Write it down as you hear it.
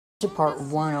To part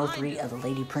 103 of the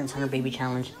Lady Prince Hunter Baby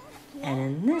Challenge. And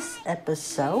in this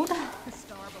episode,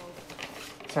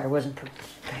 sorry, I wasn't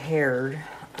prepared.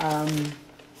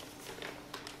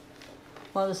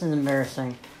 Well, this is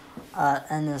embarrassing.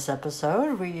 In this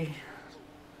episode, we're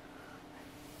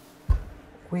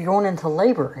going into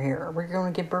labor here. We're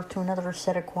going to give birth to another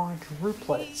set of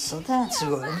quadruplets, so that's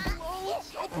good.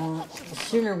 The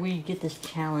sooner we get this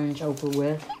challenge over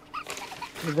with,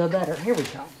 the better. Here we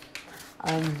go.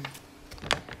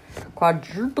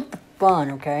 Quadruple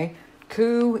fun, okay?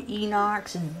 Kyoo,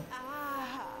 Enox,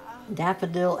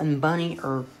 Daffodil, and Bunny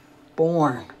are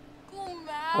born.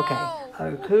 Okay,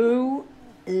 Kyoo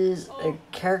is a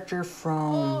character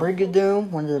from Brigadoon,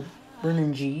 one of the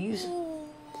RNGs.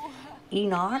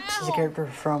 Enox is a character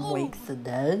from Wake the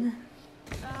Dead.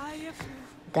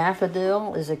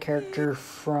 Daffodil is a character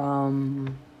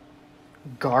from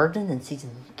Garden in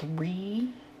Season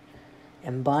 3.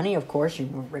 And Bunny, of course, you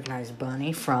recognize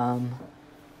Bunny from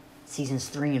Seasons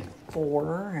 3 and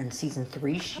 4. And Season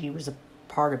 3, she was a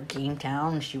part of Game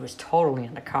Town. She was totally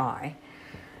into Kai.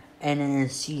 And in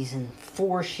Season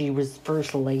 4, she was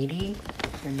First Lady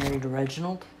and married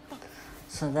Reginald.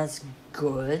 So that's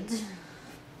good.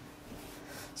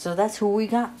 So that's who we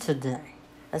got today.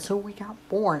 That's who we got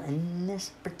born in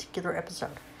this particular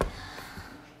episode.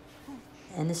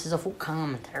 And this is a full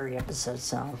commentary episode,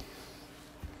 so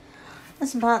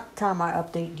it's about time I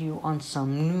update you on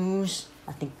some news.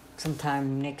 I think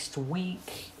sometime next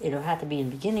week. It'll have to be in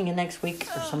the beginning of next week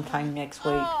or sometime next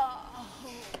week.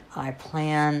 I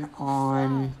plan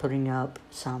on putting up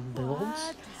some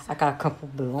builds. I got a couple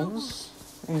builds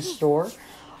in store.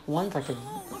 One's like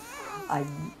I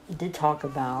did talk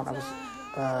about. I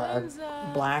was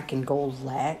a black and gold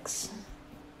Lex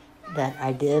that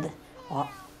I didn't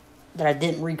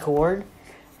record.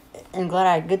 And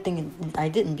good thing I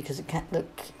didn't, because it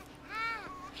looked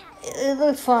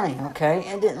funny, okay?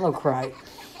 It didn't look right.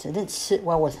 So it didn't sit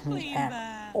well with me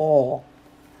at all.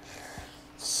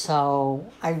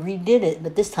 So I redid it,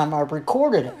 but this time I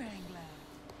recorded it.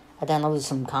 I downloaded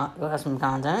some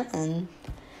content, and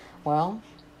well,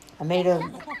 I made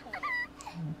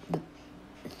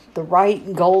the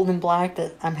right gold and black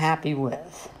that I'm happy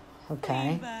with,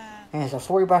 okay? And it's a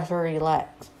 40x30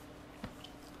 Lex.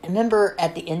 Remember,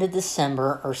 at the end of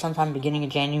December, or sometime beginning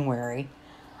of January,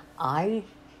 I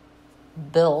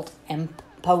built and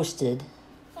posted,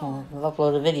 I've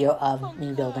uploaded a video of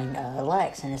me building a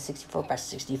Lex in a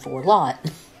 64x64 lot.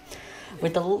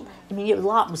 With the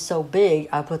lot was so big,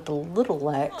 I put the little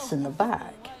Lex in the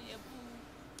back.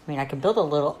 I could build a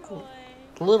little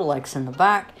Lex in the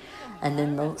back, and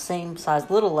then the same size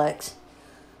little Lex,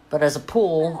 but as a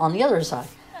pool on the other side.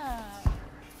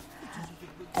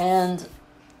 And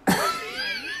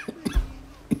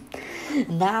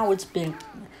Now it's been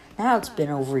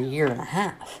over a year and a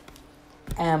half.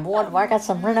 And boy, I got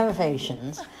some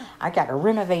renovations. I got a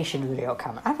renovation video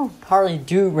coming. I don't hardly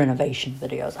do renovation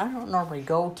videos. I don't normally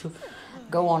go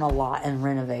on a lot and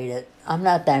renovate it. I'm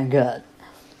not that good.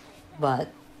 But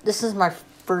this is my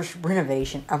first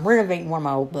renovation. I'm renovating one of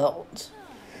my old builds.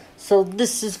 So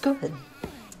this is good.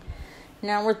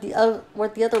 Now with the other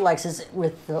Lexes,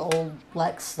 with the old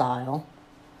Lex style,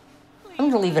 I'm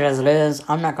going to leave it as it is.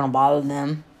 I'm not going to bother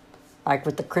them. Like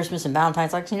with the Christmas and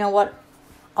Valentine's Lex, you know what?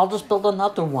 I'll just build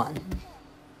another one.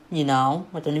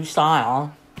 With the new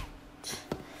style.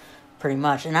 Pretty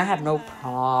much. And I have no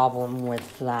problem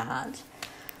with that.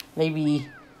 Maybe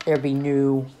there'll be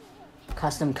new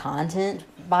custom content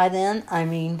by then.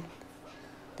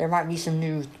 There might be some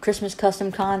new Christmas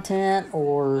custom content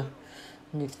or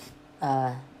new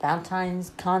Valentine's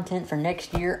content for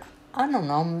next year. I don't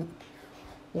know.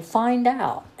 We'll find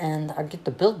out, and I get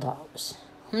to build those.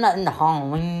 I'm not into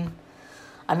Halloween.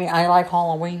 I like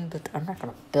Halloween, but I'm not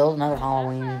going to build another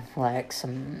Halloween Lex.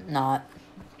 I'm not.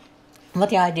 But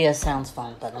the idea sounds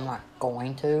fun, but I'm not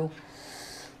going to.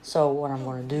 So what I'm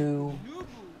going to do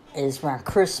is around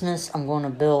Christmas, I'm going to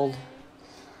build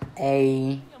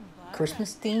a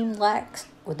Christmas-themed Lex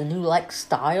with a new Lex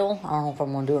style. I don't know if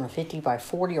I'm going to do it in a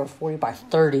 50x40 or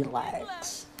 40x30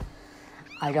 Lex.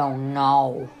 I don't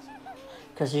know.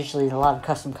 Because usually a lot of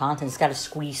custom content's got to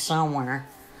squeeze somewhere.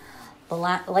 The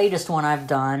latest one I've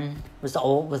done was the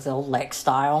old Lex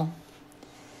style.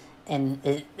 And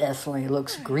it definitely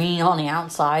looks green on the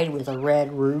outside with a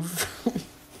red roof.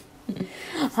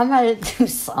 I might do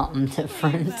something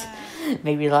different.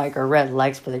 Maybe like a red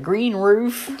Lex with a green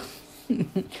roof.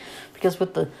 Because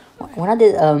when I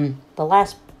did the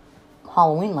last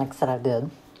Halloween Lex that I did,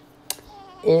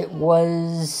 it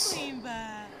was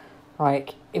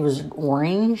it was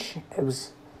orange. It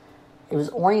was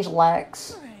orange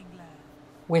Lex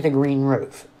with a green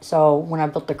roof. So when I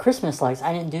built the Christmas lights,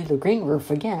 I didn't do the green roof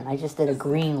again. I just did a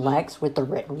green Lex with the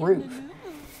red roof.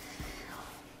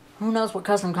 Who knows what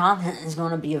custom content is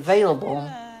going to be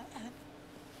available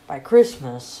by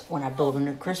Christmas when I build a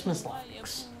new Christmas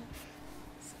lights.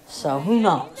 So who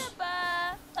knows?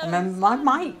 I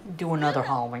might do another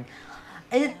Halloween.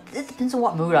 It depends on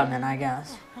what mood I'm in, I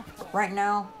guess. But right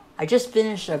now, I just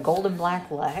finished a golden black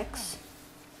Lex.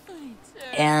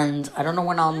 And I don't know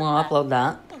when I'm going to upload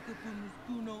that.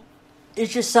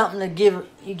 It's just something to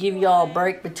give y'all a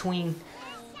break between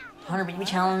 100 Baby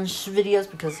Challenge videos,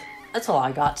 because that's all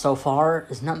I got so far.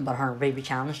 Is nothing but 100 Baby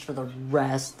Challenge for the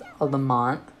rest of the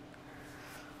month.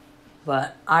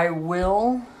 But I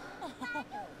will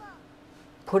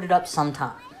put it up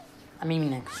sometime. I mean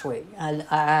next week.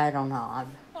 I don't know.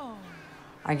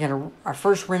 I got our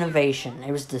first renovation.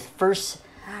 It was the first,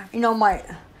 in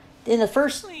the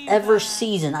first ever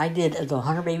season, I did the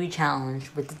 100 Baby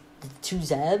Challenge with the two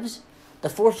Zevs. The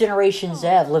 4th generation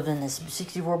Zev lived in this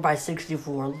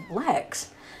 64x64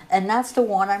 Lex. And that's the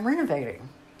one I'm renovating.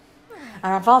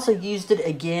 And I've also used it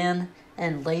again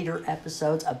in later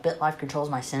episodes. A Bit Life Controls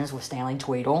My Sins with Stanley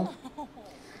Tweedle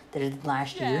that I did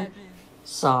last year.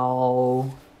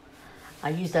 So I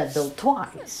used that build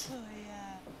twice.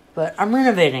 But I'm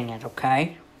renovating it,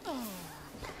 okay?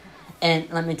 And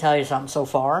let me tell you something so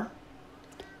far.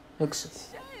 Looks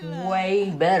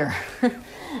way better.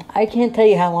 I can't tell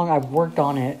you how long I've worked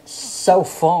on it so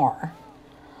far.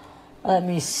 Let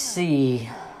me see.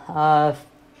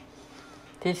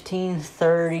 15,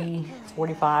 30,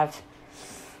 45.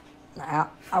 I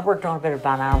worked on it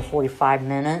about an hour and 45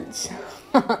 minutes.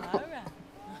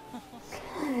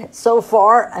 So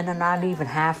far, and I'm not even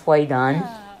halfway done.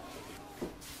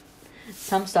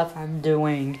 Some stuff I'm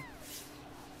doing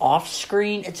off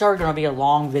screen. It's already going to be a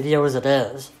long video as it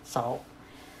is. So,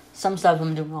 some stuff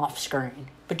I'm doing off screen.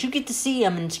 But you get to see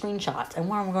them in screenshots. And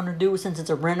what I'm going to do, since it's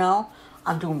a reno,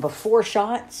 I'm doing before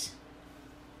shots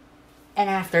and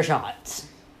after shots.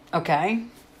 Okay?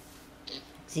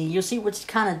 See, you'll see what's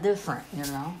kind of different,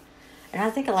 And I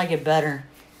think I like it better.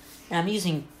 And I'm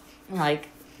using,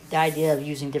 the idea of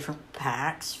using different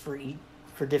packs for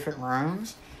different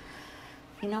rooms.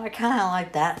 I kind of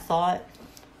like that thought.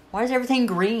 Why is everything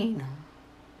green?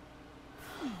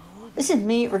 Is it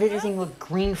me, or did everything look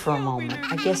green for a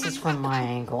moment? I guess it's from my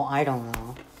angle. I don't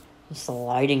know. It's the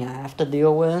lighting I have to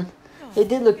deal with. It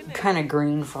did look kind of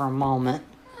green for a moment.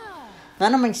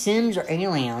 None of my Sims are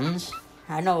aliens.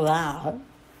 I know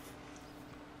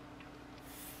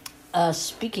that.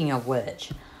 Speaking of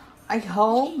which, I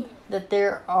hope that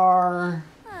there are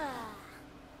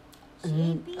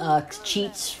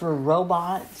cheats for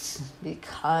robots,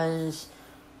 because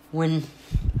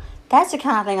that's the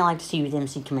kind of thing I like to see with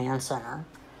MC Command Center.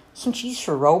 Some cheats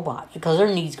for robots, because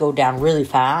their needs go down really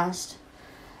fast,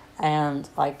 and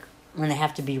when they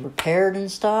have to be repaired and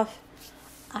stuff,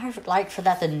 I would like for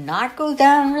that to not go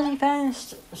down really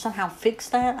fast, or somehow fix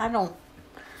that. I don't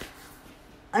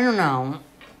know.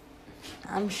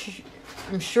 I'm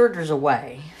sure there's a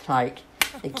way.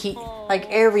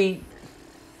 Every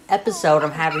episode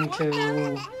I'm having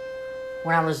to,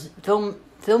 when I was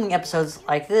filming episodes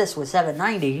like this with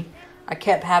 790, I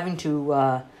kept having to,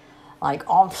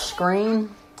 off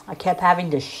screen, I kept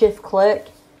having to shift click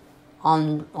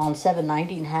on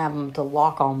 790 and have them to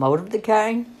lock on motive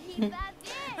decay.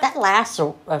 That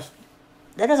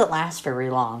doesn't last very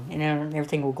long,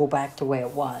 everything will go back to the way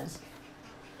it was.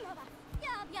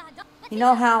 You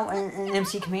know how in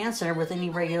MC Command Center with any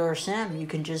regular sim, you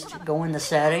can just go in the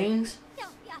settings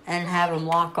and have them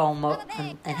lock on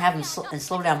and have them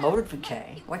slow down motor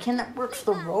decay. Why can't that work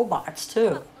for the robots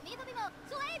too?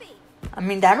 I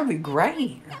mean, that would be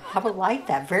great. I would like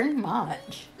that very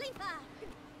much.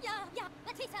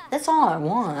 That's all I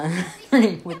want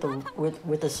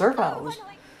with the servos.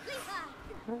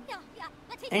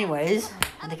 Anyways,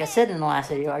 I think I said in the last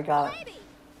video I got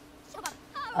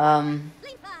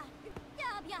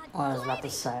what I was about to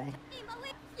say.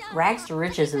 Rags to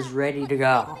Riches is ready to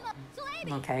go.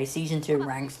 Okay, Season 2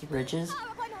 Rags to Riches.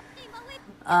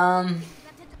 So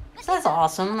that's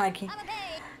awesome.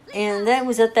 And that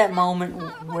was at that moment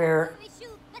where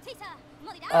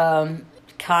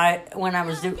Kai, when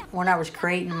I was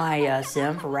creating my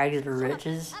sim for Rags to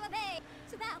Riches,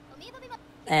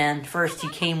 and first he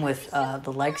came with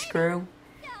the leg screw,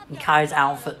 and Kai's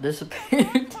outfit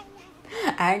disappeared.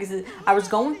 I was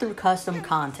going through custom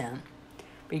content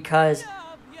because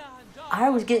I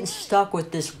was getting stuck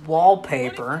with this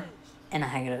wallpaper, and I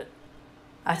hated it.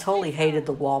 I totally hated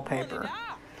the wallpaper.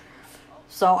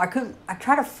 So I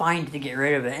tried to find it to get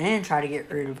rid of it, and then try to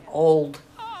get rid of old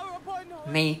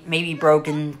maybe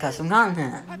broken custom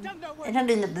content. And I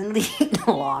didn't delete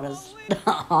a lot of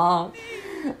stuff. I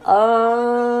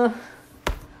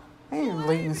ended up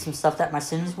deleting some stuff that my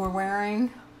Sims were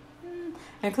wearing,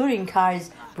 including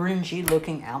Kai's Bringy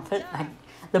looking outfit.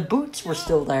 The boots were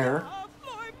still there,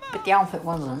 but the outfit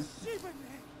wasn't.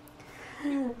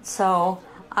 So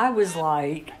I was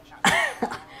like,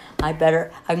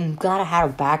 I'm glad I had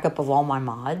a backup of all my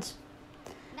mods,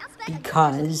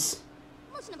 because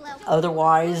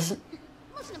otherwise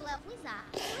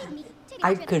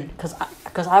I could,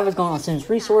 because I was going on Sims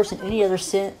Resource and any other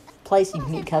place you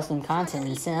can get custom content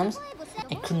in Sims,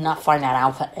 and could not find that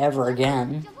outfit ever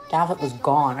again. The outfit was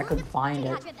gone. I couldn't find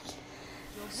it.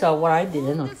 So what I did,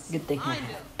 and good thing I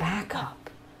had a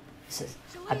backup, says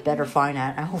I better find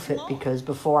that outfit, because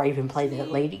before I even play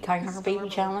that lady kind of her baby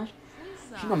challenge,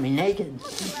 she's gonna be naked.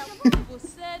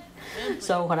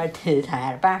 So what I did, I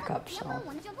had a backup. So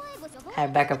I had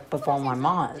a backup of all my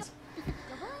mods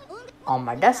on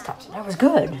my desktop. So that was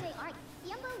good.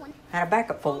 I had a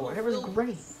backup folder. It was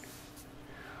great.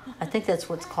 I think that's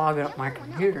what's clogging up my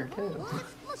computer too.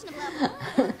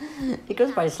 It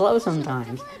goes by slow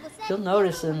sometimes. You'll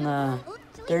notice in the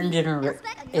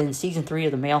in season 3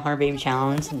 of the Male Hunter Baby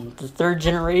Challenge, and the third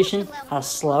generation, how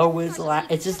slow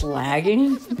it's just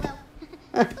lagging.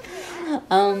 Yeah,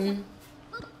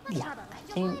 I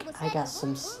think I got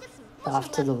some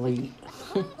stuff to delete.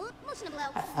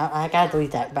 I gotta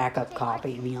delete that backup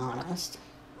copy, to be honest,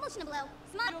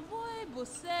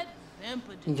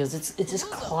 because it's just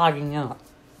clogging up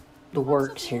the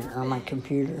works here on my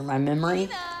computer, my memory.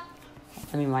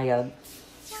 I mean my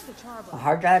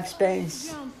hard drive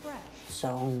space.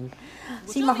 So,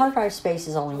 see, my hard drive space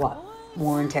is only,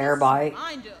 1 terabyte,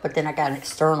 but then I got an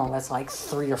external that's like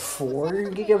 3 or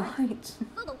 4 gigabytes.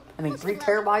 I mean, 3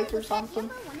 terabytes or something.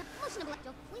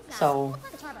 So,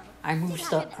 I moved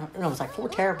stuff, no, it was like 4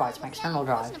 terabytes, my external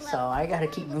drive, so I gotta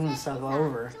keep moving stuff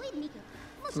over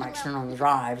to my external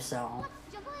drive. So,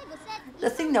 the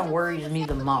thing that worries me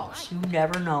the most, you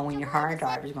never know when your hard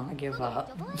drive is gonna give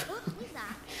up.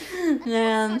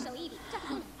 And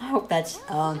I hope that's,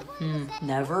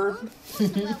 never.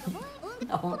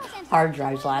 No, hard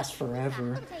drives last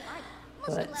forever.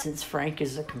 But since Frank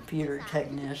is a computer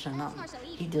technician,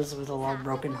 he deals with a lot of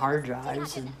broken hard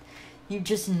drives, and you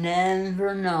just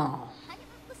never know.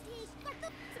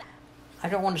 I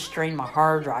don't want to strain my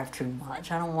hard drive too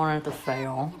much. I don't want it to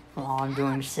fail while I'm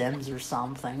doing Sims or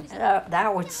something.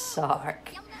 That would suck.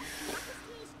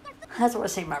 That's what I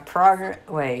say, my progress.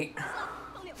 Wait.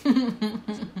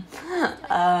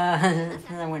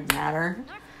 That wouldn't matter.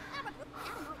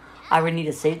 I would need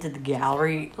to save it to the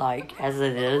gallery, like, as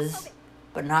it is,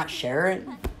 but not share it.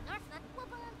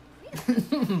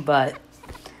 But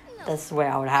that's the way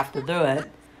I would have to do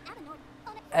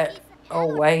it.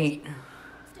 Oh, wait.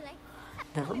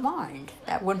 Never mind.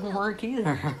 That wouldn't work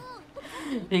either.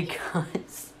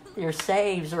 Because your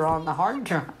saves are on the hard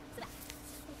drive.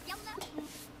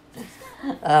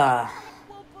 I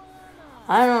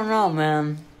don't know,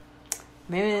 man.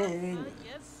 Maybe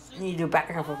I need to do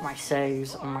backup of my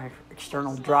saves on my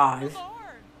external drive.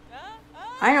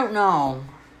 I don't know.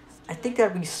 I think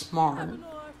that'd be smart.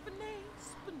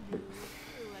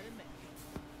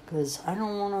 Because I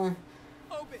don't want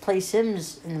to play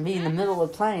Sims and be in the middle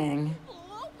of playing,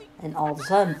 and all of a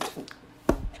sudden,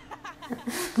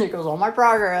 there goes all my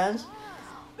progress.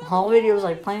 All videos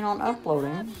I plan on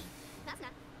uploading.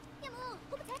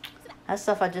 That's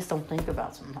stuff I just don't think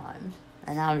about sometimes.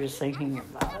 And now I'm just thinking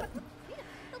about it.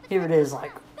 Here it is,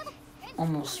 like,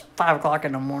 almost 5 o'clock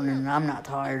in the morning, and I'm not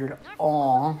tired at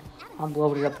all. I'm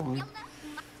loaded up on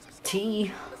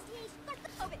tea,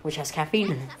 which has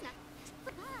caffeine in it.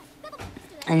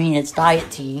 I mean, it's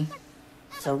diet tea,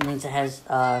 so it means it has,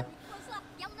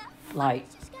 like,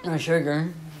 no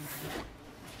sugar.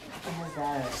 It has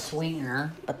that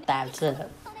sweetener, but that's it.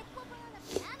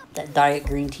 That diet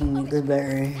green tea and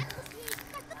blueberry.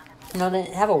 You know, they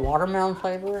have a watermelon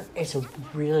flavor. It's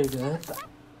really good, but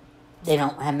they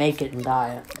don't make it in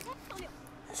diet.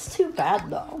 It's too bad,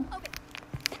 though.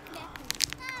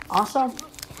 Also,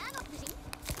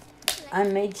 I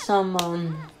made some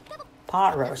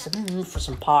pot roast. I've been in the mood for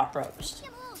some pot roast.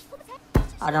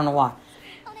 I don't know why.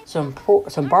 Some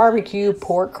barbecue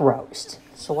pork roast.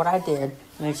 So what I did,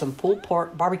 I made some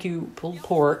barbecue pulled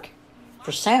pork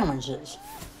for sandwiches.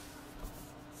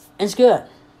 It's good.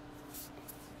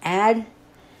 Add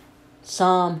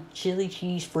some chili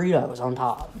cheese Fritos on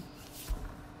top.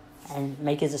 And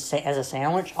make it as a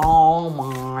sandwich. Oh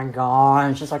my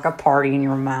god. It's just like a party in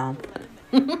your mouth.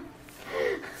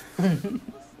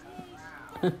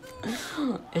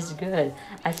 It's good.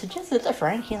 I suggested to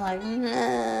Frank. He's like,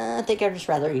 nah, I think I'd just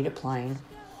rather eat it plain.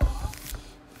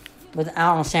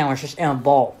 Without a sandwich, just in a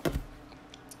bowl.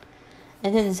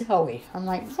 And then Zoe. I'm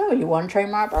like, Zoe, you want to try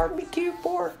my barbecue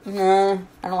pork? Nah,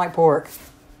 I don't like pork.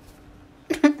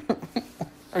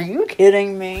 Are you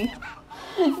kidding me?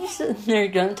 You sitting there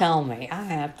gonna tell me I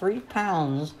have 3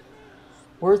 pounds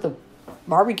worth of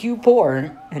barbecue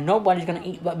pork and nobody's gonna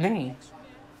eat but me.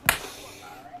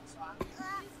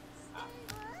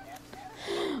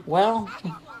 Well,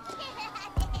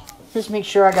 just make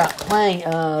sure I got plenty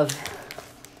of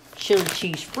chili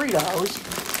cheese Fritos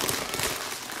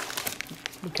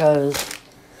because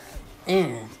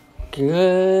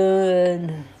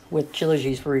good with chili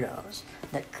cheese Fritos.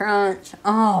 That crunch,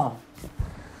 oh,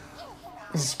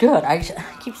 it's good. I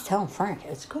keep telling Frank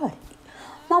it's good.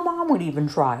 My mom would even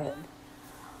try it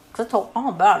because I told her all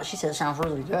about it. She said it sounds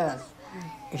really good,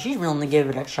 and she's willing to give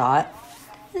it a shot.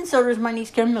 And so does my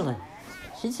niece Kimberly.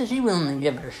 She said she's willing to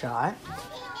give it a shot.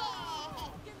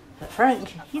 But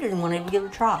Frank, he didn't want to even give it a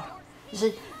try. He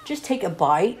said, just take a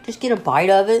bite, just get a bite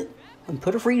of it, and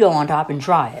put a Frito on top and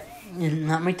try it. And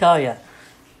let me tell you,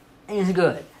 it's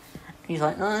good. He's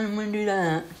like, no, I'm going to do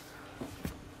that.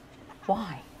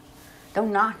 Why?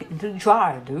 Don't knock it until you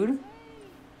try it, dude.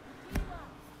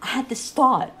 I had this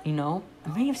thought, I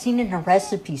may have seen it in a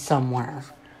recipe somewhere.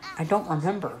 I don't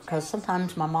remember, because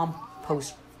sometimes my mom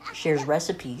shares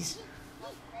recipes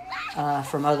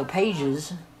from other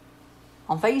pages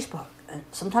on Facebook. And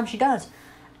sometimes she does.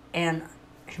 And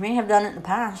she may have done it in the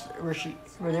past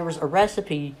where there was a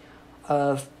recipe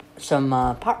of some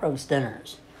pot roast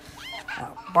dinners.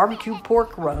 Barbecue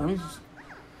pork roast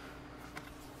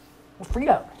with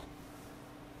Frito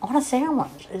on a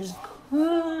sandwich. It's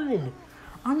good.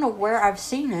 I don't know where I've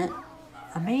seen it.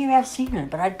 I may have seen it,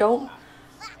 but I don't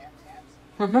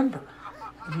remember.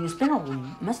 I mean,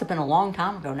 it must have been a long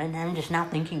time ago, and I'm just now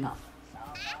thinking of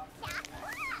it.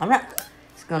 I'm not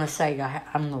going to say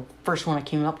I'm the first one that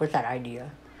came up with that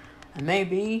idea. I may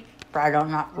be, but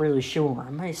I'm not really sure.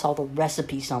 I may have saw the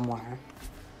recipe somewhere.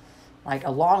 Like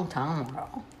a long time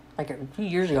ago. Like a few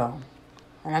years ago.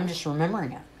 And I'm just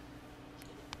remembering it.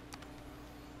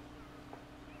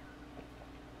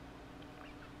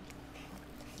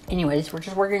 Anyways, we're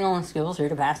just working on skills here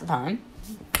to pass the time.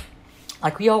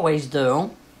 Like we always do.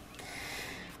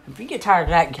 If you get tired of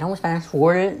that, you can always fast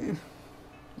forward it. You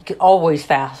can always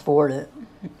fast forward it.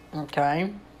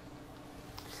 Okay?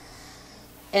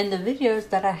 And the videos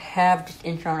that I have just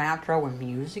intro and outro with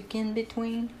music in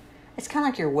between, it's kind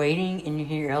of like you're waiting and you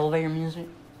hear your elevator music.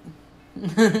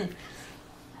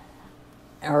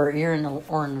 or you're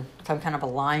in some kind of a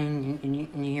line and you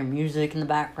hear music in the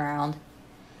background.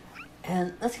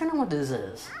 And that's kind of what this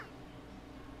is.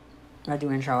 When I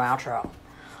do intro, outro.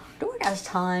 Do I have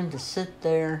time to sit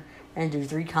there and do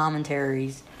 3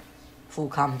 commentaries, full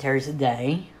commentaries a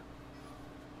day?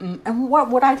 And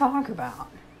what would I talk about?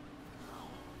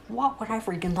 What would I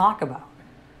freaking talk about?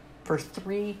 For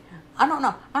 3... I don't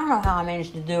know how I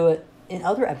managed to do it in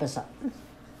other episodes.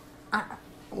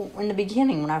 In the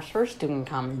beginning, when I was first doing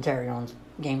commentary on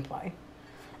gameplay,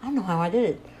 I don't know how I did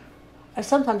it. I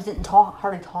sometimes didn't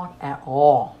hardly talk at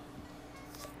all.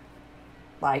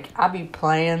 Like, I'd be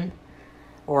playing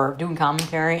or doing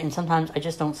commentary, and sometimes I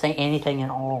just don't say anything at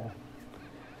all.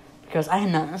 Because I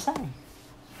had nothing to say.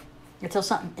 Until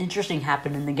something interesting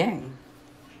happened in the game.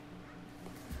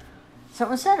 So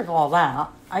instead of all that,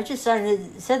 I just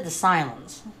said the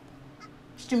silence.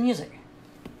 Just do music.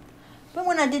 But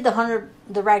when I did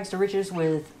the Rags to Riches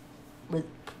with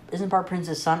Isn't Part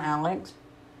Prince's son, Alex,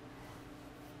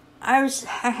 I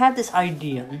had this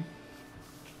idea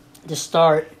to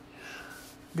start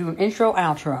doing intro,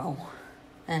 outro,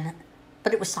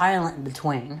 but it was silent in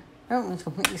between. It was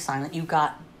completely silent. You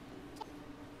got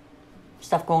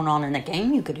stuff going on in the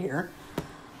game you could hear,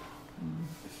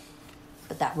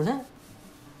 but that was it.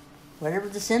 Whatever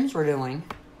the Sims were doing.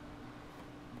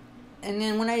 And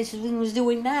then when I was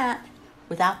doing that,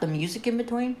 without the music in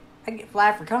between, I get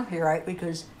flagged for copyright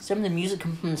because some of the music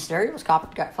coming from the stereo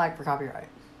got flagged for copyright.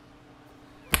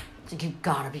 So you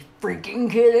gotta be freaking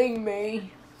kidding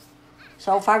me.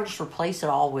 So if I just replace it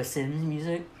all with Sims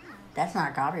music, that's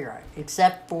not copyright.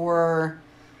 Except for,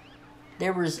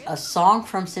 there was a song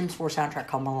from Sims 4 soundtrack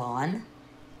called Milan,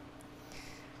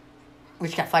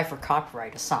 which got flagged for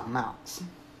copyright as something else.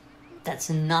 That's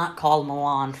not called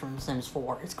Milan from Sims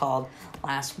 4. It's called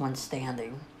Last One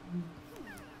Standing.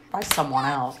 By someone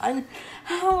else.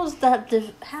 How is that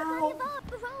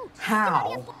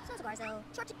how?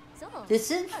 Did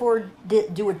Sims 4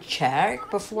 do a check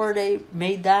before they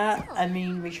made that? I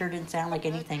mean, make sure it didn't sound like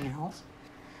anything else.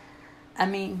 I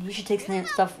mean, you should take some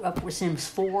stuff up with Sims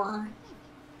 4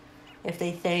 if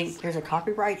they think there's a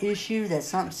copyright issue that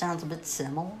something sounds a bit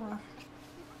similar.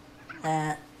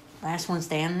 That Last One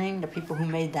Standing, the people who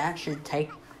made that should take...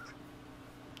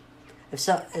 If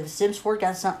Sims 4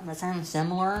 got something that sounds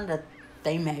similar that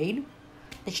they made,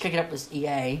 they should take it up with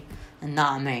EA and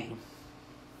not me.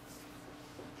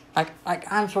 Like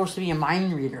I'm supposed to be a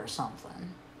mind reader or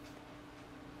something.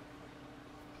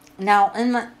 Now,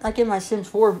 in my Sims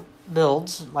 4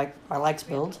 builds, like my Lex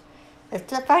builds,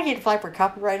 if I get flagged for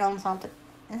copyright on something,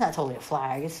 it's not totally a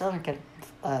flag. It's like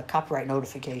a copyright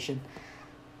notification.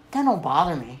 That don't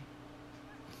bother me,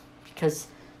 because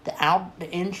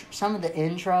some of the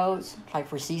intros, like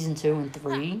for season 2 and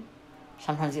 3,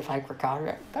 sometimes get flagged for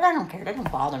copyright. But I don't care. That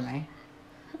don't bother me.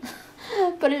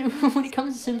 But when it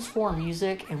comes to Sims 4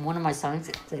 music and one of my songs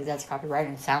that says that's copyright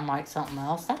and sound like something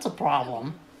else, that's a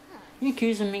problem. You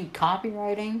accusing me of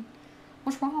copywriting?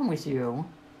 What's wrong with you?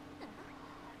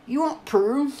 You want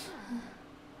proof?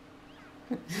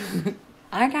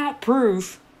 I got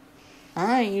proof.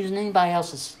 I ain't using anybody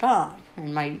else's stuff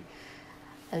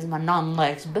as my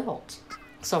non-Lex build.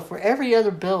 So for every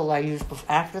other build I use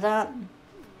after that,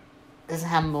 it doesn't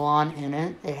have Milan in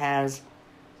it. It has,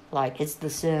 like, It's The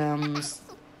Sims,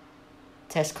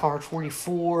 Test Card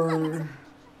 44,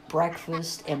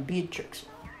 Breakfast, and Beatrix.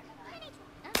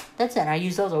 That's it. I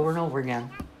use those over and over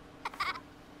again.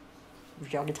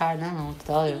 If y'all get tired now, I don't know what to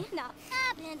tell you.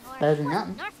 Better than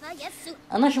nothing.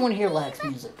 Unless you want to hear Lex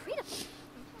music.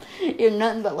 Hear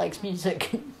nothing but Lex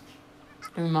music.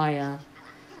 In my,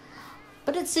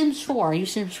 But it's Sims 4. I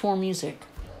use Sims 4 music.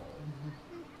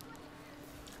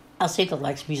 I'll save the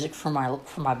Lex music for my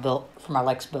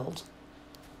Lex build.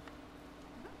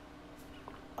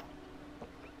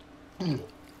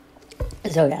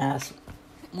 So yeah,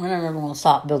 when am I ever going to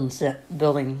stop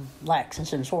building Lex in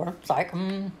Sims 4? It's like,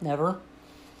 never.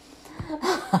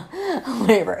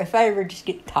 Whatever. If I ever just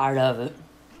get tired of it,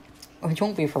 which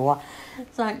won't be for a while,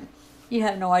 it's like, you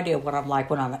have no idea what I'm like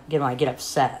when I get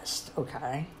obsessed,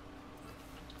 okay?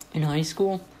 In high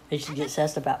school, I used to get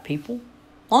obsessed about people.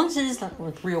 As long as it isn't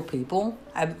with real people,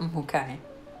 I'm okay.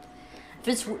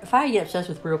 If I get obsessed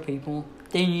with real people,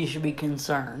 then you should be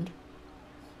concerned.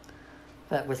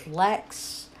 But with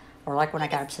Lex, or like when I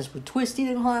got obsessed with Twisty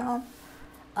the Clown,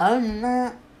 other than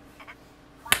that,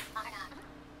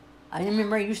 I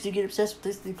remember I used to get obsessed with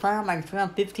Twisty the Clown back in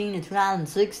 2015 and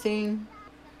 2016,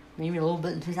 maybe a little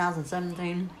bit in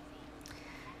 2017.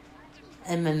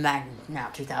 And then back now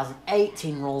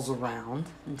 2018 rolls around,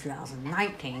 in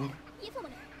 2019,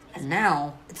 and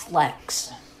now it's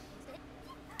Lex.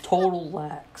 Total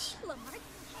Lex.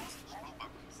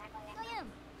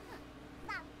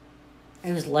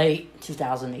 It was late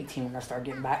 2018 when I started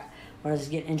getting back, when I was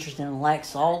getting interested in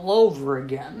Lex all over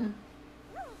again.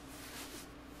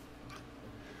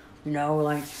 You know,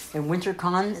 like in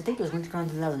WinterCon, I think it was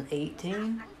WinterCon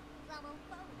 2018.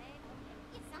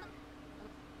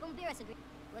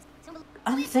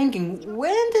 I'm thinking,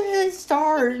 when did it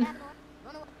start?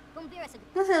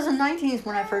 2019 is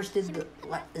when I first did the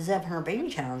Zeb Her Baby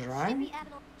Challenge, right?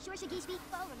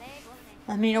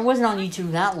 I mean, it wasn't on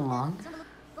YouTube that long.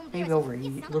 Maybe a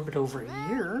little bit over a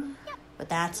year. But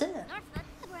that's it.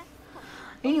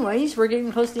 Anyways, we're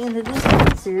getting close to the end of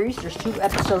this series. There's 2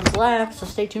 episodes left, so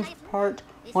stay tuned for part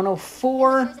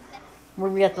 104, where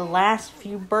we got the last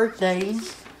few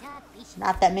birthdays.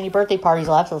 Not that many birthday parties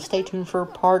left, so stay tuned for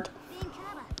part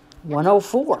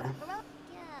 104.